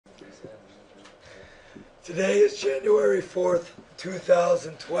Today is January 4th,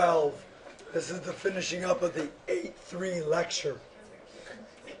 2012. This is the finishing up of the 8-3 lecture.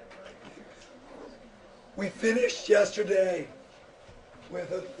 We finished yesterday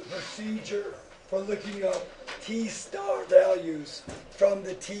with a procedure for looking up T star values from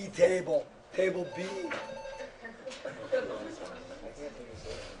the T table, table B.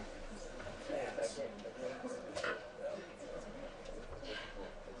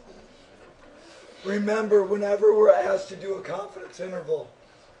 Remember, whenever we're asked to do a confidence interval,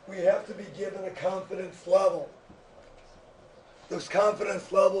 we have to be given a confidence level. Those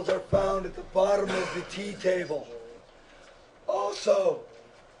confidence levels are found at the bottom of the T table. Also,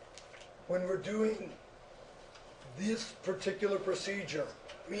 when we're doing this particular procedure,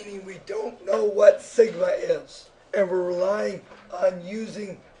 meaning we don't know what sigma is, and we're relying on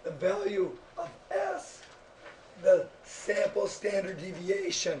using the value of S, the sample standard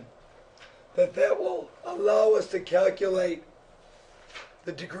deviation, that will allow us to calculate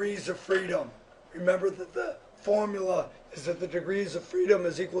the degrees of freedom. Remember that the formula is that the degrees of freedom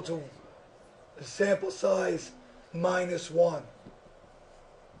is equal to the sample size minus 1.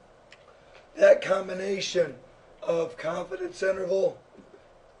 That combination of confidence interval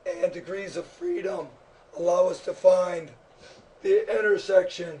and degrees of freedom allow us to find the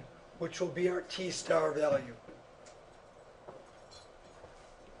intersection, which will be our T star value.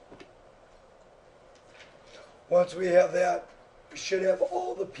 Once we have that, we should have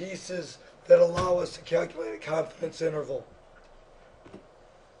all the pieces that allow us to calculate a confidence interval.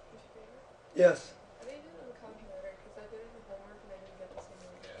 Yes? I didn't do it on the calculator because I did it for homework and I didn't get the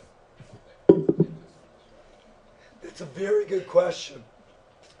same result. It's a very good question.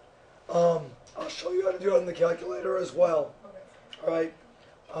 I'll show you how to do it on the calculator as well. Okay. All right?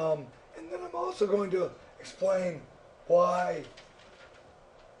 And then I'm also going to explain why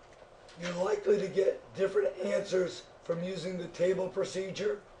you're likely to get different answers from using the table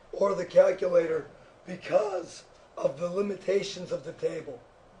procedure or the calculator because of the limitations of the table.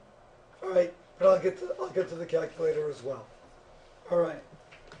 All right, but I'll get to the calculator as well. All right,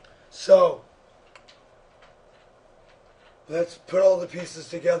 so let's put all the pieces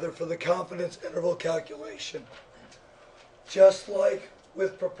together for the confidence interval calculation. Just like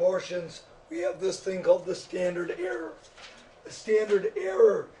with proportions, we have this thing called the standard error. The standard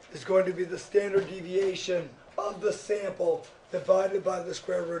error is going to be the standard deviation of the sample divided by the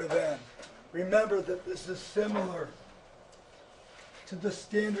square root of n. Remember that this is similar to the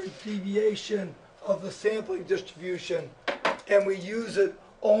standard deviation of the sampling distribution, and we use it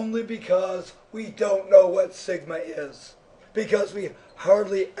only because we don't know what sigma is, because we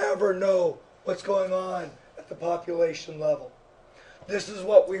hardly ever know what's going on at the population level. This is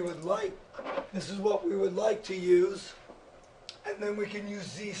what we would like. This is what we would like to use. And then we can use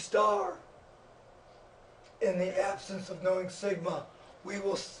Z star. In the absence of knowing sigma, we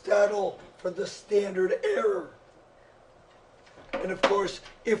will settle for the standard error. And of course,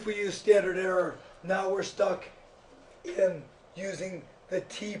 if we use standard error, now we're stuck in using the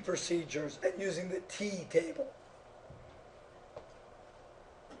T procedures and using the T table.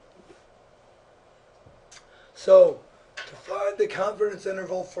 So, to find the confidence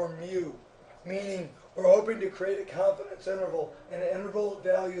interval for mu, meaning we're hoping to create a confidence interval, an interval of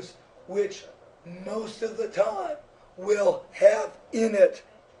values which most of the time will have in it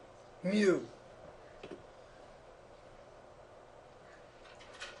mu.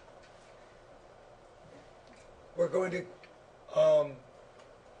 We're going to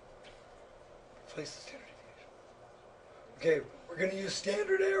place the standard deviation. Okay, we're going to use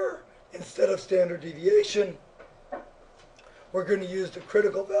standard error instead of standard deviation. We're going to use the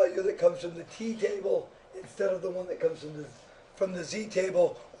critical value that comes from the T table instead of the one that comes from the Z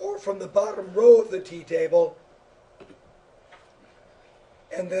table or from the bottom row of the T table.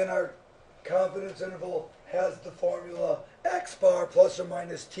 And then our confidence interval has the formula x bar plus or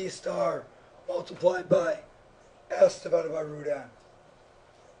minus T star multiplied by S divided by root n.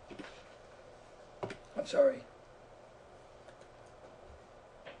 I'm sorry.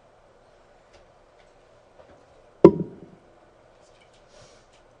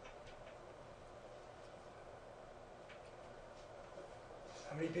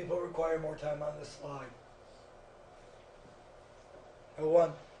 How many people require more time on this slide? No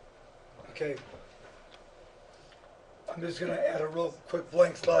one? Okay. I'm just going to add a real quick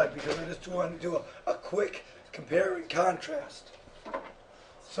blank slide because I just want to do a quick compare and contrast.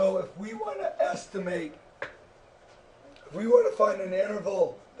 So if we want to estimate, if we want to find an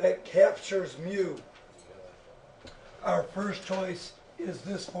interval that captures mu, our first choice is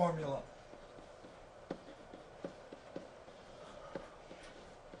this formula.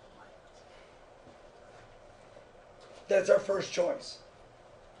 That's our first choice.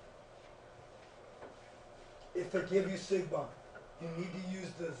 If they give you sigma, you need to use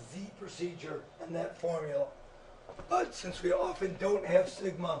the Z procedure and that formula. But since we often don't have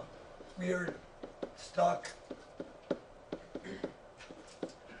sigma, we are stuck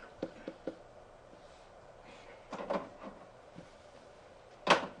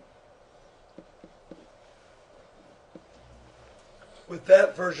with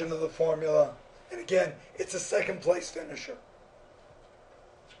that version of the formula. And again, it's a second place finisher.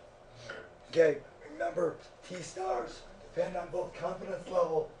 Okay, remember, T stars depend on both confidence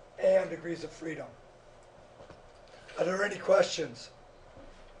level and degrees of freedom. Are there any questions?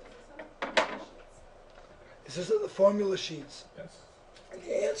 Is this in the formula sheets? Yes. And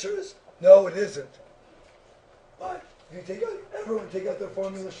the answer is no, it isn't. But if you take out, everyone take out their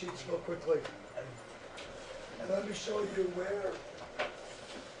formula sheets real quickly. And let me show you where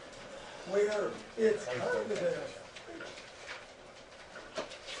it's kind of there.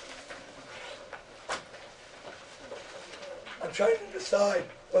 I'm trying to decide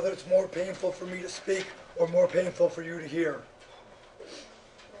whether it's more painful for me to speak or more painful for you to hear.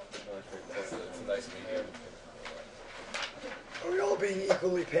 It's a nice medium. Are we all being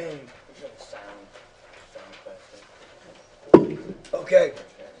equally pained? Okay,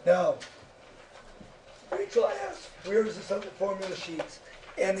 now, Rachel asked, where is this on the formula sheets?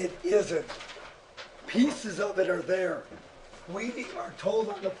 And it isn't. Pieces of it are there. We are told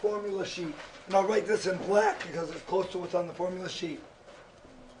on the formula sheet, and I'll write this in black because it's close to what's on the formula sheet.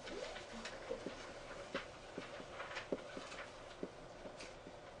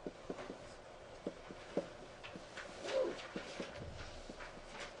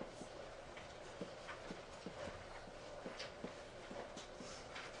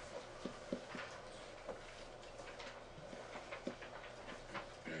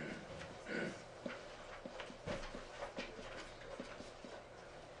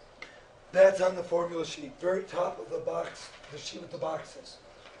 That's on the formula sheet, very top of the box, the sheet with the boxes.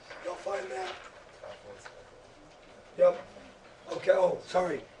 You'll find that. Yep. Okay, oh,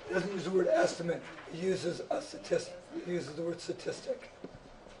 sorry. It doesn't use the word estimate. It uses a statistic. It uses the word statistic.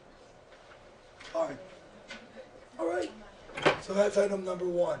 All right. All right. So that's item number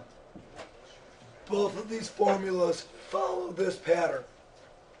one. Both of these formulas follow this pattern.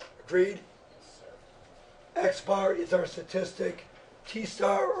 Agreed? X bar is our statistic. T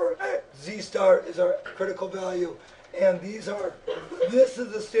star or Z star is our critical value. And this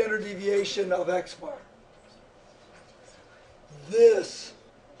is the standard deviation of X bar. This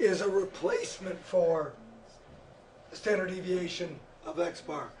is a replacement for the standard deviation of X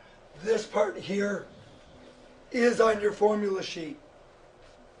bar. This part here is on your formula sheet.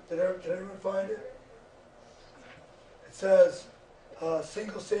 Did everyone find it? It says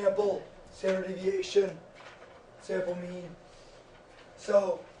single sample, standard deviation, sample mean.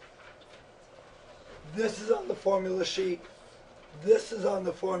 So this is on the formula sheet, this is on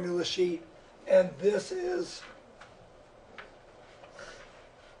the formula sheet, and this is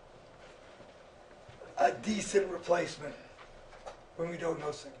a decent replacement when we don't know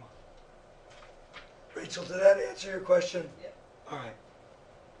sigma. Rachel, did that answer your question? Yeah. All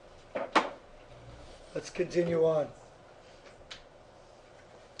right. Let's continue on.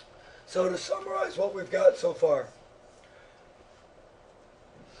 So to summarize what we've got so far,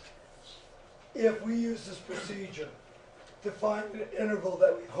 if we use this procedure to find an interval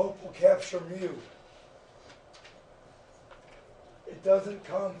that we hope will capture mu, it doesn't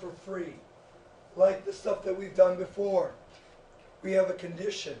come for free. Like the stuff that we've done before, we have a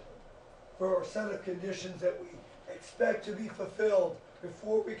condition for a set of conditions that we expect to be fulfilled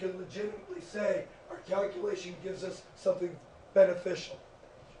before we can legitimately say our calculation gives us something beneficial.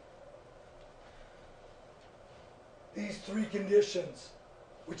 These three conditions,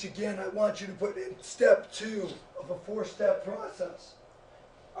 which again I want you to put in step 2 of a 4-step process,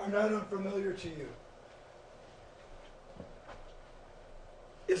 are not unfamiliar to you.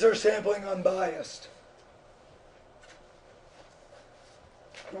 Is our sampling unbiased?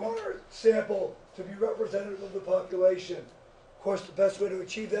 We want our sample to be representative of the population. Of course, the best way to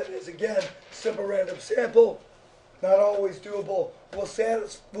achieve that is, again, simple random sample. Not always doable.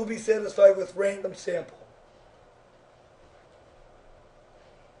 We'll be satisfied with random sample.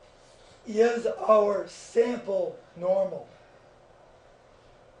 Is our sample normal?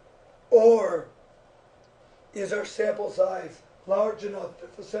 Or is our sample size large enough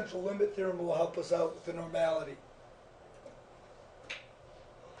that the central limit theorem will help us out with the normality?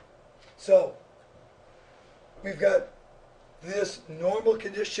 So, we've got this normal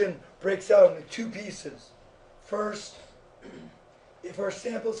condition breaks out into 2 pieces. First, if our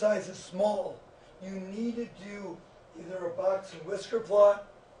sample size is small, you need to do either a box and whisker plot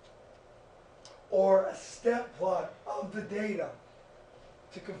or a step plot of the data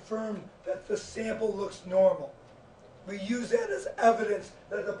to confirm that the sample looks normal. We use that as evidence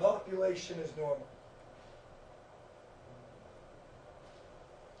that the population is normal.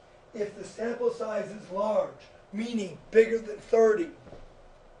 If the sample size is large, meaning bigger than 30,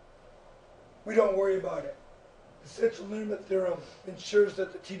 we don't worry about it. The central limit theorem ensures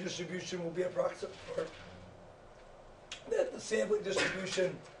that the t-distribution will be approximate, or that the sampling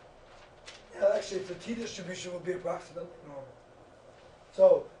distribution, actually the t-distribution will be approximately normal.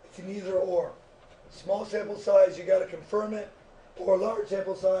 So it's an either or. Small sample size, you got to confirm it, or large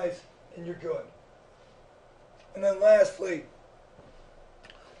sample size, and you're good. And then lastly,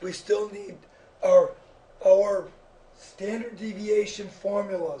 we still need our standard deviation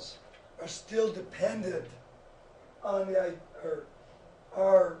formulas are still dependent on the, or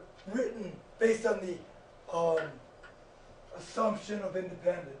are written based on the assumption of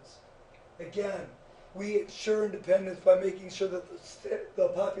independence. Again, we ensure independence by making sure that the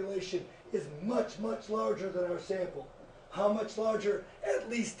population is much, much larger than our sample. How much larger? At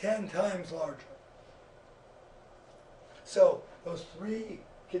least 10 times larger. So those three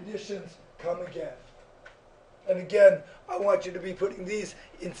conditions come again. And again, I want you to be putting these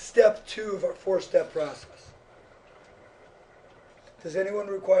in step 2 of our 4-step process. Does anyone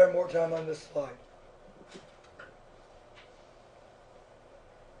require more time on this slide?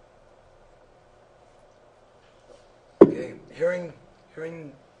 Okay, hearing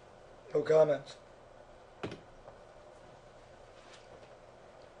no comments.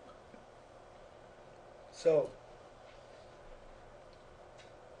 So,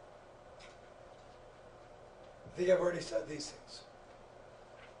 I think I've already said these things.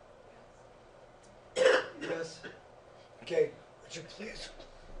 Yes? Okay, would you please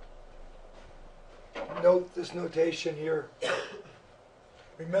note this notation here?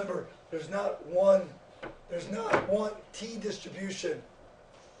 Remember, there's not one t-distribution.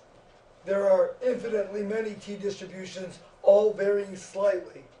 There are infinitely many t-distributions, all varying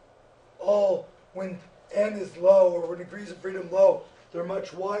slightly. All, when n is low, or when degrees of freedom low, they're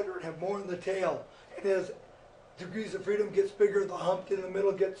much wider and have more in the tail. And as degrees of freedom gets bigger, the hump in the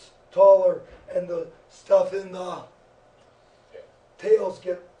middle gets taller, and the stuff in the tails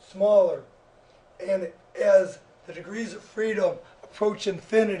get smaller. And as the degrees of freedom approach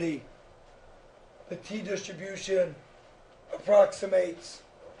infinity, the t-distribution approximates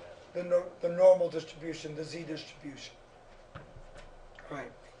the normal distribution, the z-distribution. All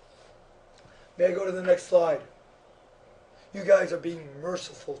right. May I go to the next slide? You guys are being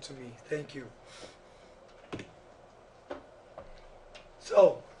merciful to me. Thank you.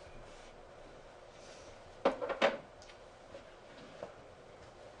 So,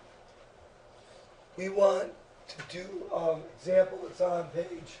 we want to do an example that's on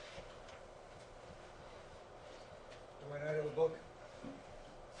page. Do I not have a book?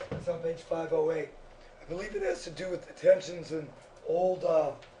 It's on page 508. I believe it has to do with the tensions in old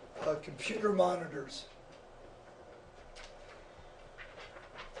computer monitors.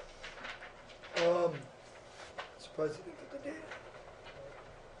 Surprised I didn't get the data.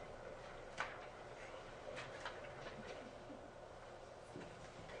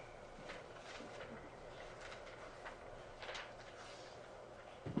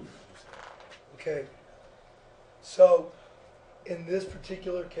 Okay, so in this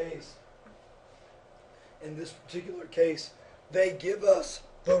particular case, they give us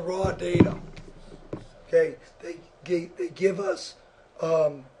the raw data. Okay, they give us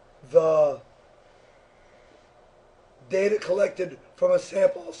the data collected from a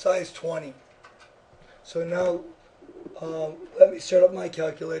sample of size 20. So now let me start up my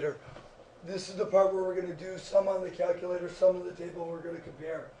calculator. This is the part where we're going to do some on the calculator, some on the table we're going to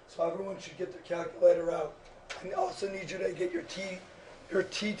compare. So everyone should get their calculator out. I also need you to get your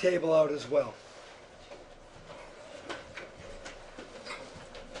T table out as well.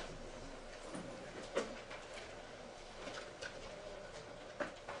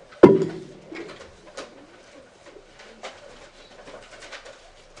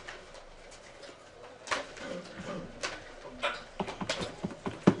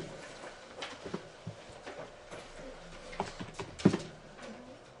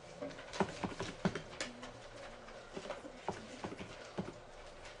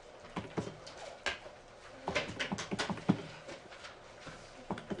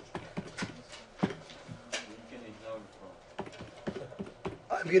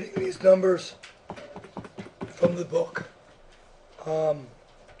 I'm getting these numbers from the book. Know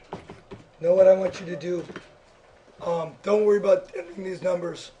what I want you to do? Don't worry about entering these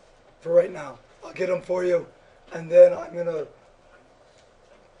numbers for right now. I'll get them for you. and then I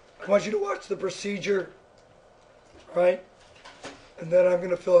want you to watch the procedure, right? And then I'm going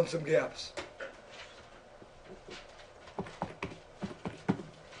to fill in some gaps.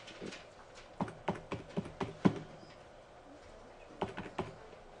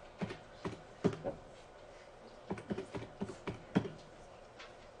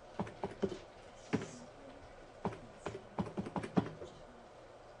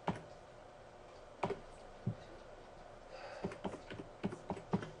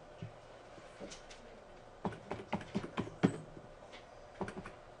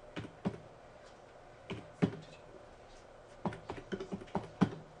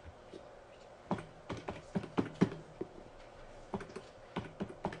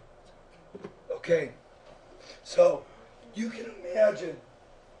 Okay, so you can imagine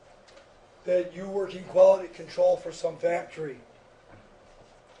that you're working quality control for some factory.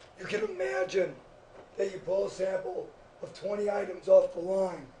 You can imagine that you pull a sample of 20 items off the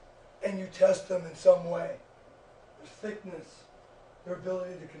line and you test them in some way. Their thickness, their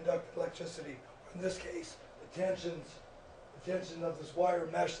ability to conduct electricity, or in this case, the tension of this wire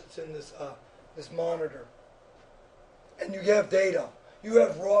mesh that's in this monitor. And you have data. You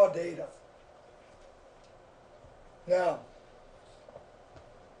have raw data. Now,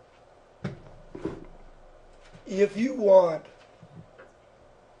 if you want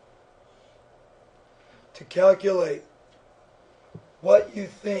to calculate what you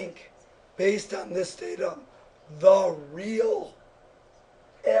think, based on this data, the real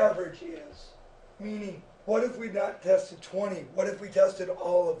average is, meaning, what if we not tested 20? What if we tested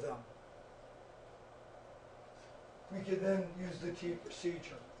all of them? We could then use the T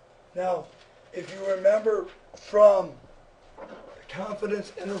procedure. Now, if you remember from the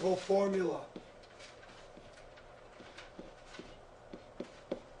confidence interval formula,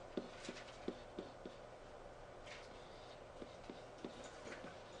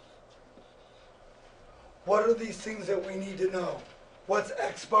 what are these things that we need to know? What's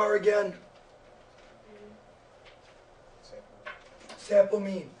X bar again? Sample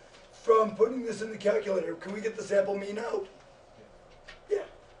mean. From putting this in the calculator, can we get the sample mean out? Yeah.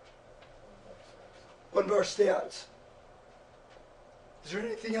 1 bar stats. Is there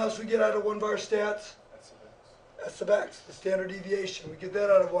anything else we get out of 1 bar stats? SX, the standard deviation. We get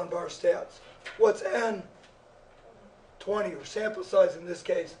that out of 1 bar stats. What's N? 20, or sample size in this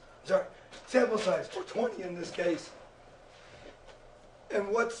case. Sorry, sample size, or 20 in this case. And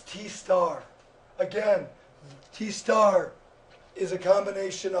what's T star? Again, T star is a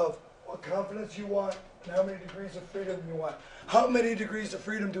combination of what confidence you want and how many degrees of freedom you want. How many degrees of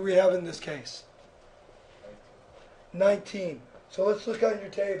freedom do we have in this case? 19. So let's look on your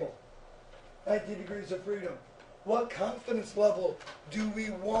table. 19 degrees of freedom. What confidence level do we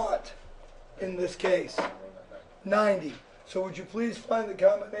want in this case? 90. So would you please find the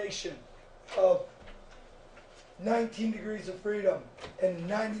combination of 19 degrees of freedom and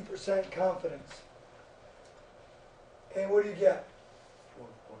 90% confidence? And what do you get?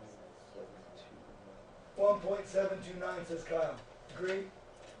 1.729, says Kyle. Agree?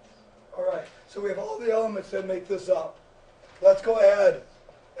 All right. So we have all the elements that make this up. Let's go ahead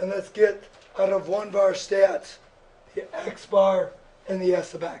and let's get out of 1 bar stats the X bar and the S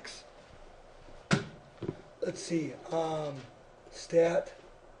sub X. Let's see. Stat,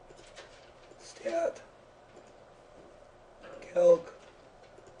 calc,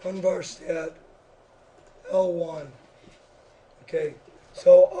 1 bar stat, L1. Okay,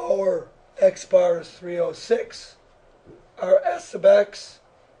 so our X bar is 306. Our S sub X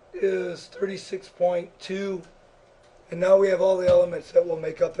is 36.2. And now we have all the elements that will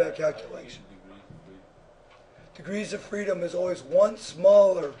make up that calculation. Degrees of freedom is always one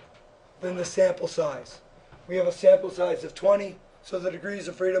smaller than the sample size. We have a sample size of 20, so the degrees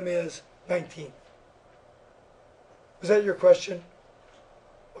of freedom is 19. Was that your question?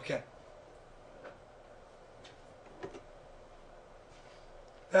 Okay.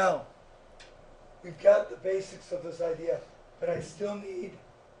 Now, we've got the basics of this idea, but I still need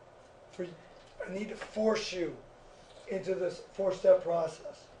to force you into this 4-step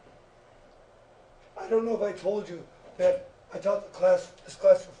process. I don't know if I told you that I taught this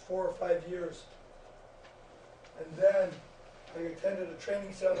class for 4 or 5 years. And then I attended a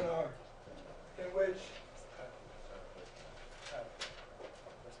training seminar in which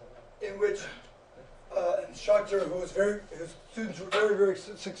an instructor whose students were very, very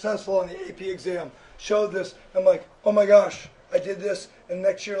successful on the AP exam showed this. I'm like, oh my gosh, I did this, and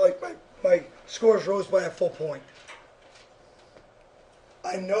next year, like, my scores rose by a full point.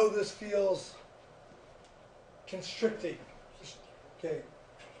 I know this feels constricting, okay,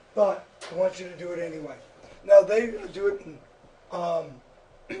 but I want you to do it anyway. Now they do it in,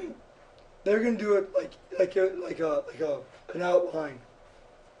 they're gonna do it like an outline.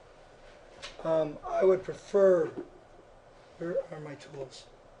 I would prefer. Where are my tools?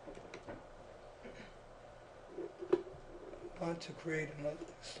 I want to create another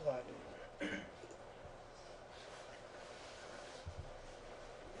slide.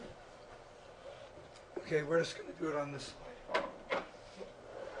 Okay, we're just gonna do it on this slide.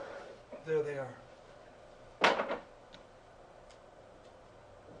 There they are.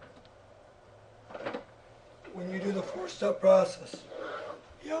 When you do the 4-step process,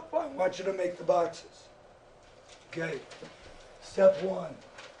 yep, I want you to make the boxes. Okay, step 1.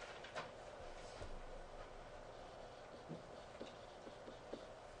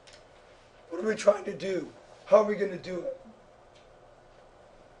 What are we trying to do? How are we going to do it?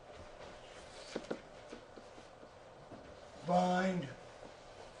 Bind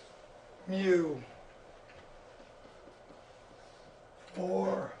mu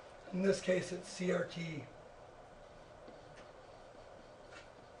for, in this case it's CRT,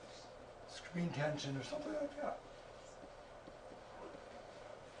 screen tension or something like that.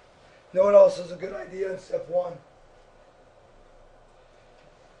 Know what else is a good idea in step 1?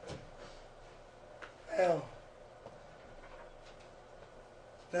 Well,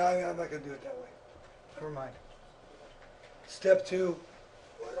 no, I'm not going to do it that way. Never mind. Step 2,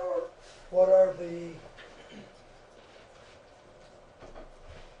 what are the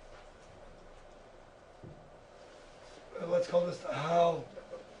let's call this the how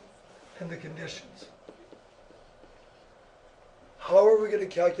and the conditions. How are we going to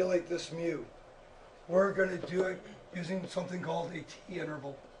calculate this mu? We're going to do it using something called a T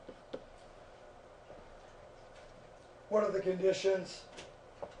interval. What are the conditions?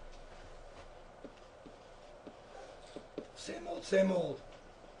 Same old, same old.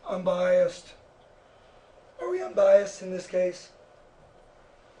 Unbiased. Are we unbiased in this case?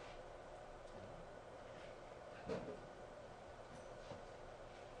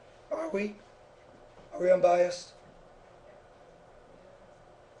 Are we? Are we unbiased?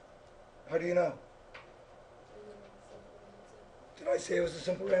 How do you know? Did I say it was a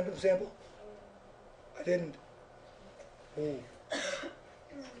simple random sample? I didn't. Ooh.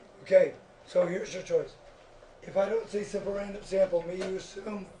 Okay, so here's your choice. If I don't say simple random sample, may you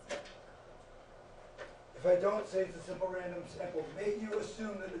assume? If I don't say it's a simple random sample, may you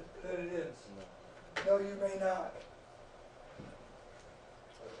assume that it is? No, you may not.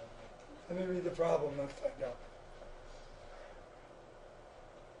 Let me read the problem, let's find out.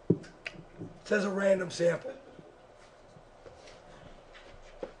 It says a random sample.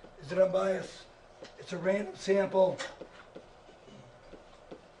 Is it unbiased? It's a random sample.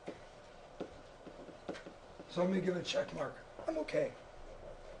 So I'm going to give it a check mark. I'm okay.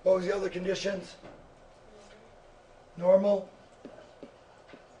 What was the other conditions? Normal.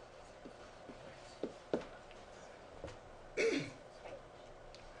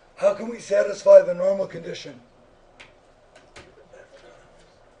 How can we satisfy the normal condition?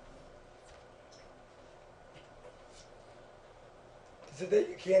 Is it that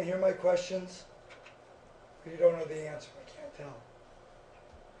you can't hear my questions? Or you don't know the answer? I can't tell.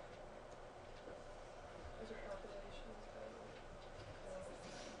 Those are calculations,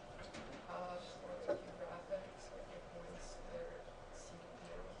 or like graphics, like your points, their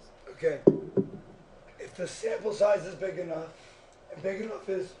CPOs. Okay. If the sample size is big enough, and big enough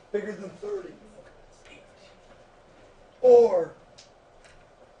is bigger than 30, or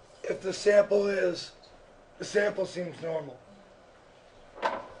if the sample seems normal.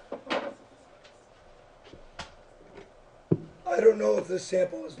 I don't know if this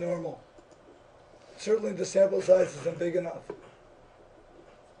sample is normal. Certainly the sample size isn't big enough.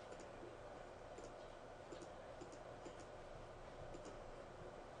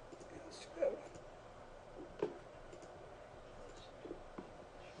 Let's do that one.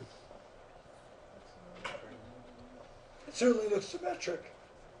 It certainly looks symmetric.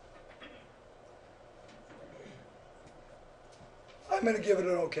 I'm going to give it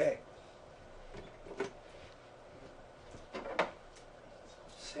an okay.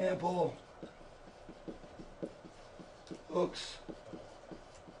 Sample looks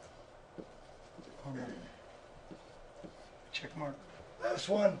normal. Check mark. Last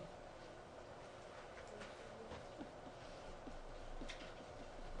one.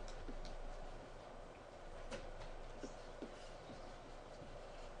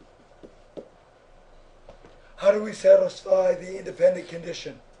 How do we satisfy the independent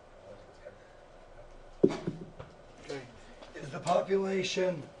condition? Okay. Is the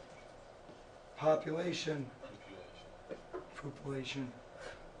population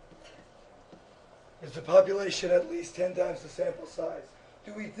Is the population at least 10 times the sample size?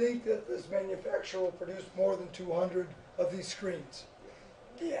 Do we think that this manufacturer will produce more than 200 of these screens?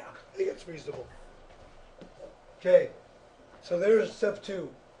 Yeah, I think it's reasonable. Okay, so there's step 2.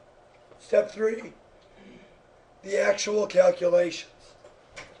 Step 3, the actual calculations.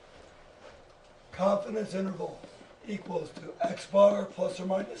 Confidence interval equals to x bar plus or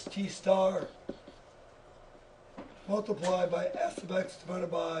minus t star multiplied by f of x divided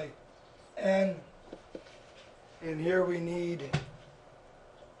by n. And here we need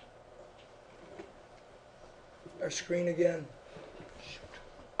our screen again.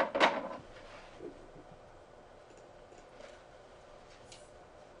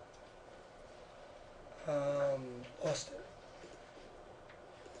 Lost it.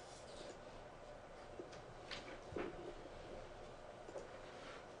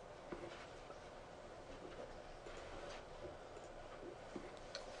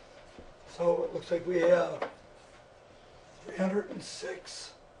 So it looks like we have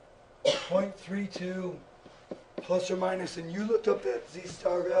 306.32 plus or minus, and you looked up that z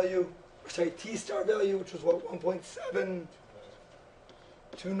star value, or sorry, t star value, which was what,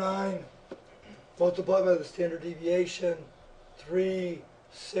 1.729 multiplied by the standard deviation,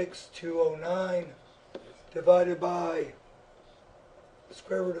 36209 divided by the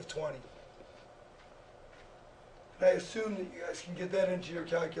square root of 20. And I assume that you guys can get that into your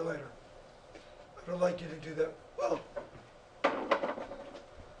calculator. I would like you to do that. Well,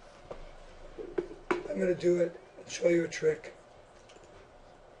 I'm going to do it and show you a trick.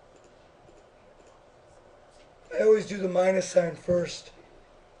 I always do the minus sign first.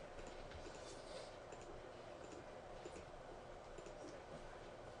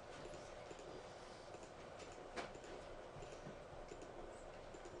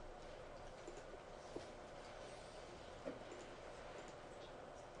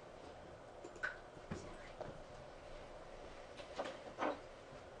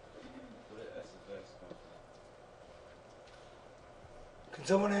 Can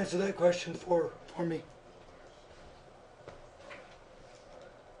someone answer that question for me?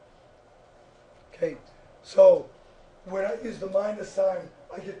 Okay, so when I use the minus sign,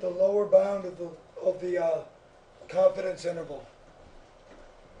 I get the lower bound of the confidence interval.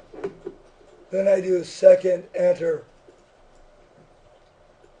 Then I do a second enter.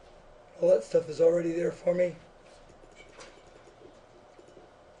 All that stuff is already there for me.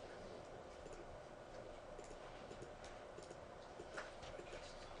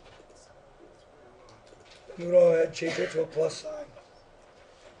 I'm going to go ahead and change it to a plus sign.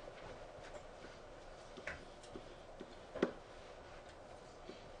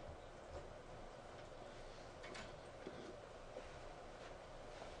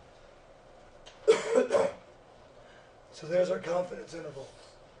 So there's our confidence interval.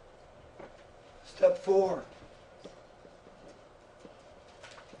 Step 4.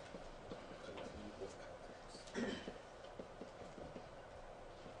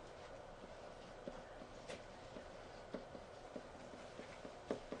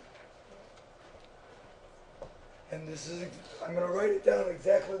 And this is, I'm going to write it down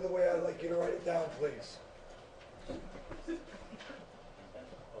exactly the way I'd like you to write it down, please.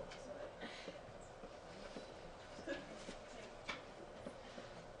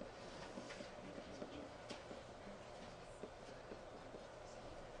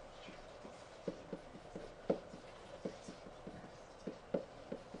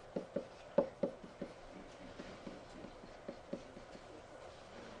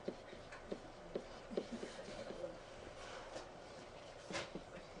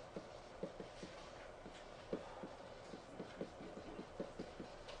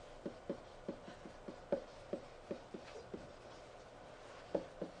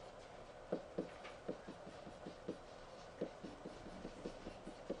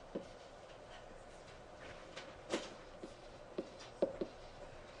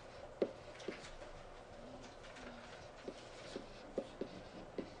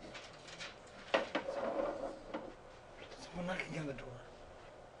 Someone knocking on the door.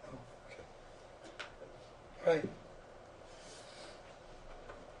 Oh, okay. Right.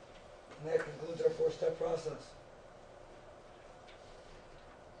 And that concludes our 4-step process.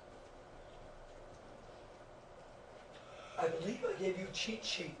 I believe I gave you a cheat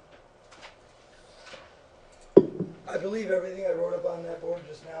sheet. I believe everything I wrote up on that board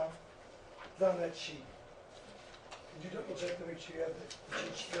just now is on that sheet. Could you double check to make sure you have the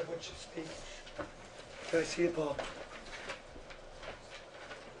cheat sheet of what you speak? Can I see it, Paul?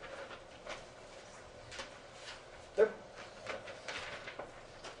 Yep.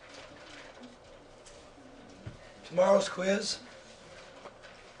 Tomorrow's quiz,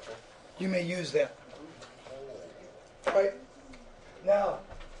 you may use that. Right? Now,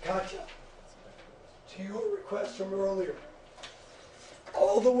 Katya, to your request from earlier,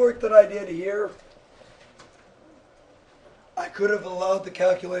 all the work that I did here, I could have allowed the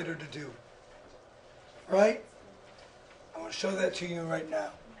calculator to do. Right? I want to show that to you right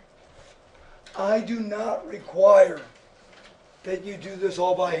now. I do not require that you do this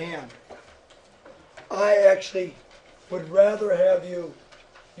all by hand. I actually would rather have you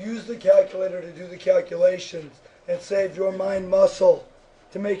use the calculator to do the calculations and save your mind muscle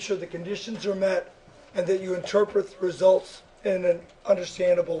to make sure the conditions are met and that you interpret the results in an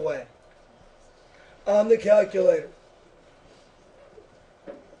understandable way. On the calculator,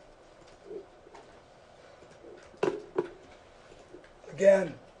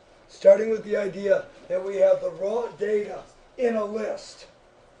 again, starting with the idea that we have the raw data in a list.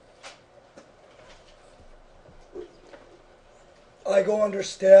 I go under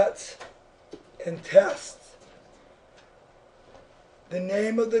stats and tests. The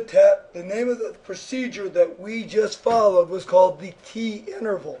name of the procedure that we just followed was called the T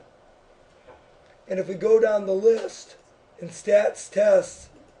interval. And if we go down the list in stats tests,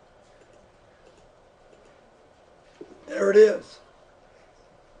 there it is.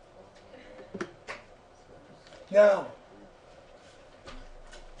 Now,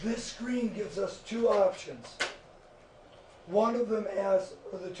 this screen gives us two options. One of them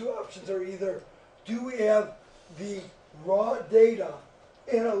the two options are either, do we have the raw data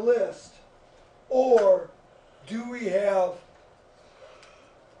in a list, or do we have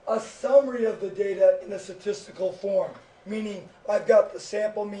a summary of the data in a statistical form? Meaning, I've got the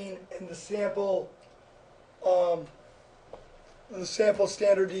sample mean and the sample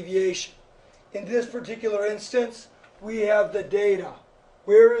standard deviation. In this particular instance, we have the data.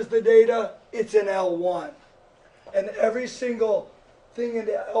 Where is the data? It's in L1. And every single thing in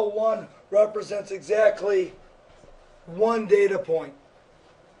L1 represents exactly one data point.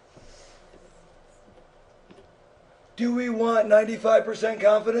 Do we want 95%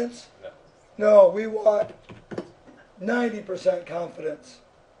 confidence? No, we want 90% confidence.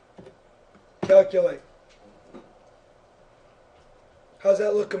 Calculate. How's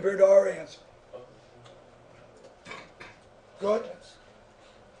that look compared to our answer? Good?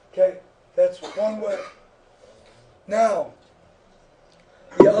 Okay, that's one way. Now,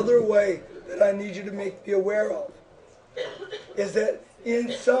 the other way that I need you to be aware of is that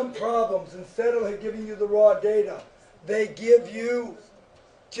in some problems, instead of giving you the raw data, they give you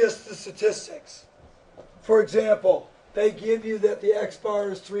just the statistics. For example, they give you that the X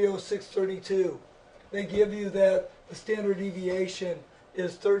bar is 30632. They give you that the standard deviation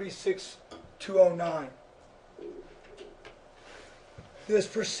is 36209. This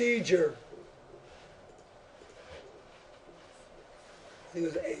procedure, I think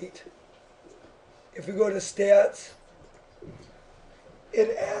it was 8. If we go to stats,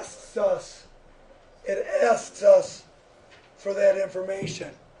 it asks us for that information.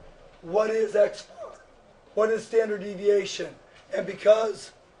 What is X bar? What is standard deviation? And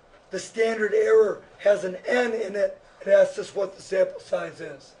because the standard error has an N in it, it asks us what the sample size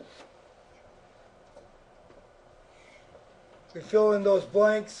is. We fill in those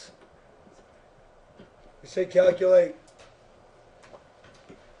blanks. We say calculate.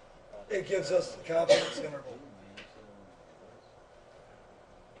 It gives us the confidence interval.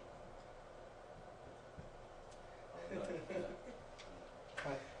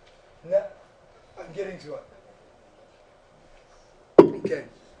 Right. Now, I'm getting to it. Okay.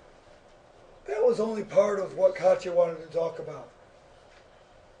 That was only part of what Katya wanted to talk about.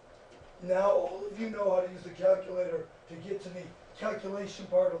 Now all of you know how to use the calculator to get to the calculation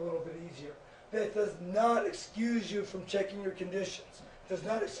part a little bit easier. That does not excuse you from checking your conditions. Does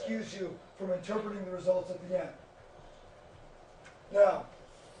not excuse you from interpreting the results at the end. Now,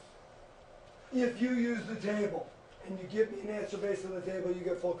 if you use the table and you give me an answer based on the table, you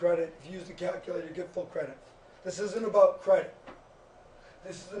get full credit. If you use the calculator, you get full credit. This isn't about credit.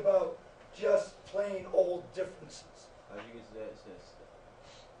 This is about just plain old differences. How do you get to that test?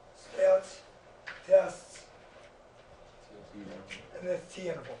 Stats, tests, and then T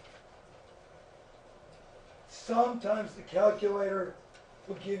interval. Sometimes the calculator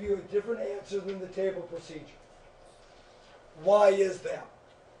will give you a different answer than the table procedure. Why is that?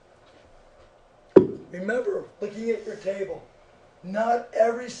 Remember, looking at your table, not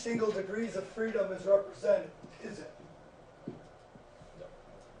every single degrees of freedom is represented, is it?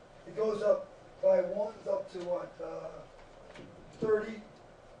 It goes up by 1 up to what, 30,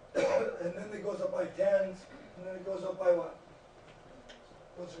 and then it goes up by 10s, and then it goes up by what?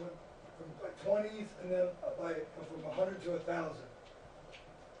 Goes from by 20s, and then up by from 100 to 1,000.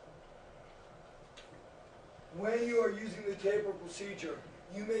 when you are using the taper procedure,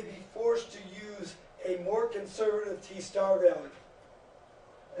 you may be forced to use a more conservative T-star value.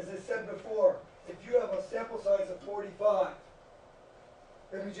 As I said before, if you have a sample size of 45,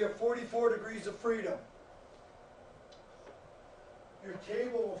 that means you have 44 degrees of freedom. Your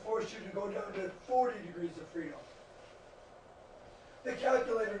table will force you to go down to 40 degrees of freedom. The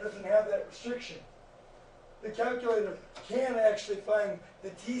calculator doesn't have that restriction. The calculator can actually find the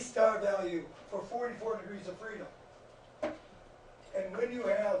T-star value for 44 degrees of freedom. And when you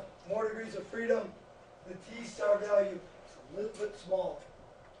have more degrees of freedom, the T-star value is a little bit smaller.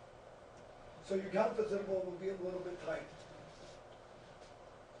 So your confidence interval will be a little bit tight.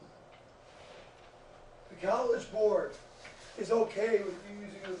 The College Board is okay with you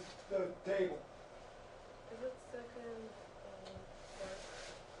using the table. Is it second first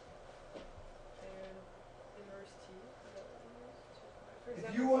and inverse T? Is that what you use? For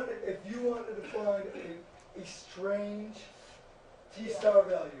example, If you wanted to find a strange T-star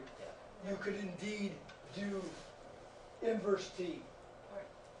value, yeah. you could indeed do inverse T,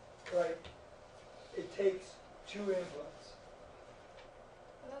 Right. right? It takes 2 inputs.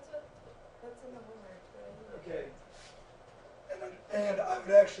 Well, that's in the homework, right? Okay. And I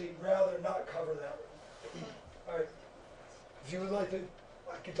would actually rather not cover that. All right. If you would like to,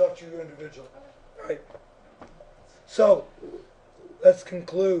 I can talk to you individually. Okay. All right. So, let's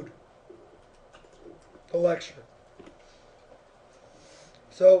conclude the lecture.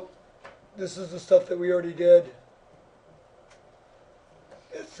 So, this is the stuff that we already did.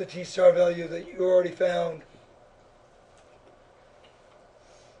 It's the T-star value that you already found.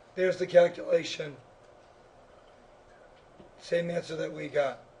 There's the calculation. Same answer that we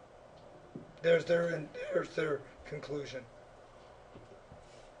got. There's their conclusion.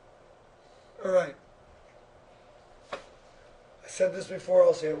 All right. I said this before,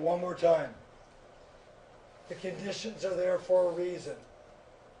 I'll say it one more time. The conditions are there for a reason.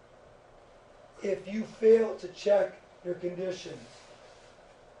 If you fail to check your conditions,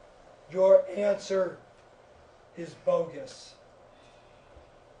 your answer is bogus,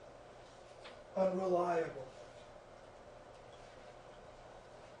 unreliable.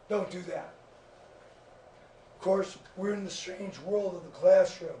 Don't do that. Of course, we're in the strange world of the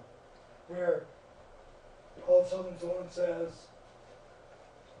classroom where all of a sudden someone says,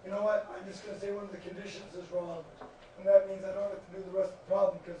 you know what, I'm just going to say one of the conditions is wrong, and that means I don't have to do the rest of the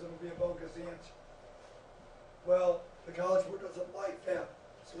problem because it'll be a bogus answer. Well, the College Board doesn't like that,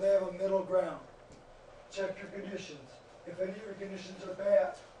 so they have a middle ground. Check your conditions. If any of your conditions are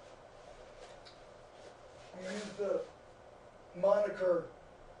bad, we use the moniker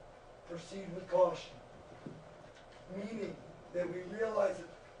proceed with caution, meaning that we realize that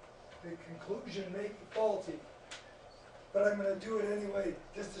the conclusion may be faulty, but I'm going to do it anyway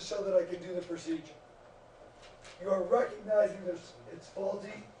just to show that I can do the procedure. You are recognizing it's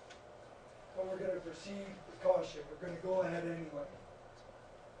faulty, but we're going to proceed with caution. We're going to go ahead anyway.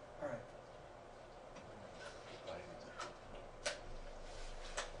 All right.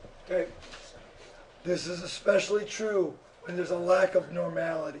 Okay. This is especially true when there's a lack of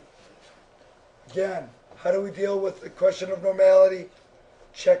normality. Again, how do we deal with the question of normality?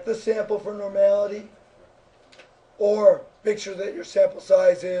 Check the sample for normality, or make sure that your sample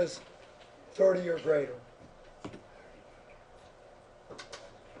size is 30 or greater.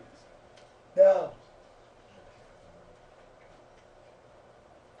 Now,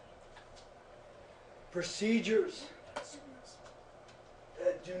 procedures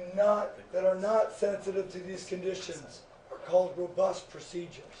that are not sensitive to these conditions are called robust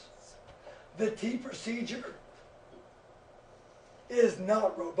procedures. The T procedure is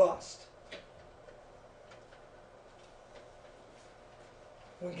not robust.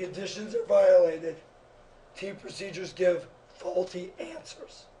 When conditions are violated, T procedures give faulty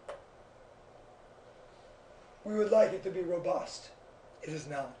answers. We would like it to be robust. It is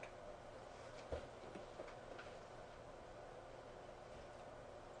not.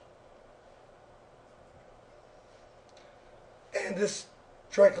 And this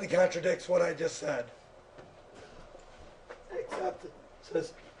directly contradicts what I just said. Except it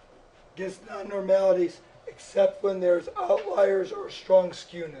says gives non-normalities except when there's outliers or strong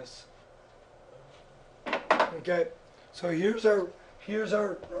skewness. Okay, so here's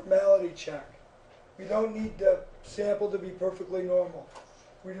our normality check. We don't need the sample to be perfectly normal.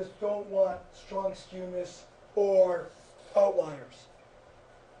 We just don't want strong skewness or outliers.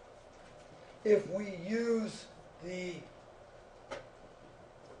 If we use the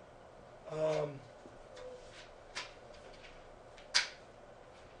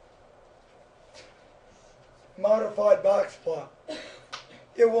modified box plot,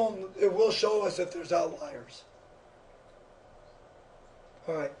 It will show us if there's outliers.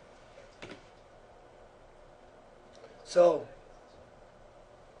 All right. So,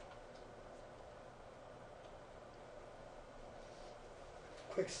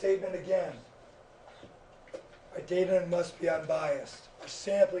 quick statement again. Our data must be unbiased. Our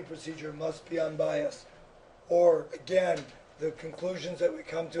sampling procedure must be unbiased. Or, again, the conclusions that we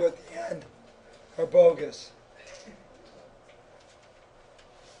come to at the end are bogus.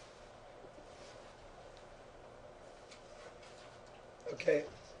 Okay.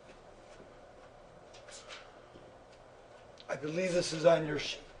 I believe this is on your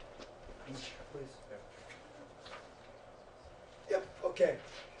sheet. Please. Yep, okay.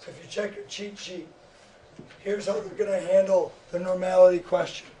 So if you check your cheat sheet, here's how they're going to handle the normality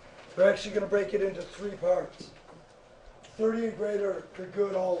question. They're actually going to break it into 3 parts. 30 and greater, you're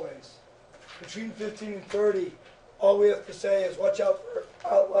good always. Between 15 and 30, all we have to say is watch out for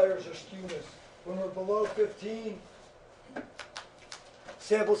outliers or skewness. When we're below 15,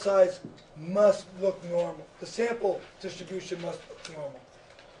 sample size must look normal. The sample distribution must look normal.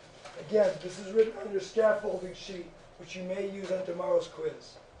 Again, this is written on your scaffolding sheet, which you may use on tomorrow's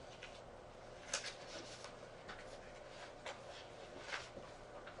quiz.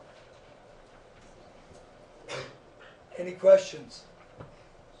 Any questions?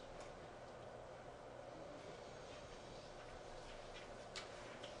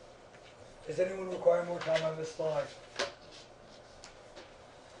 Does anyone require more time on this slide?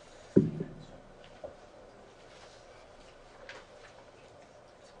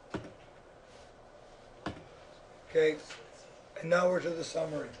 Okay, and now we're to the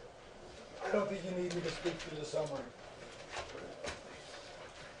summary. I don't think you need me to speak through the summary.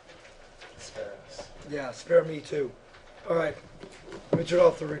 Spare us. Yeah, spare me too. All right, let me turn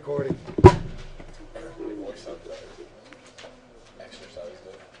off the recording. Any more subjects?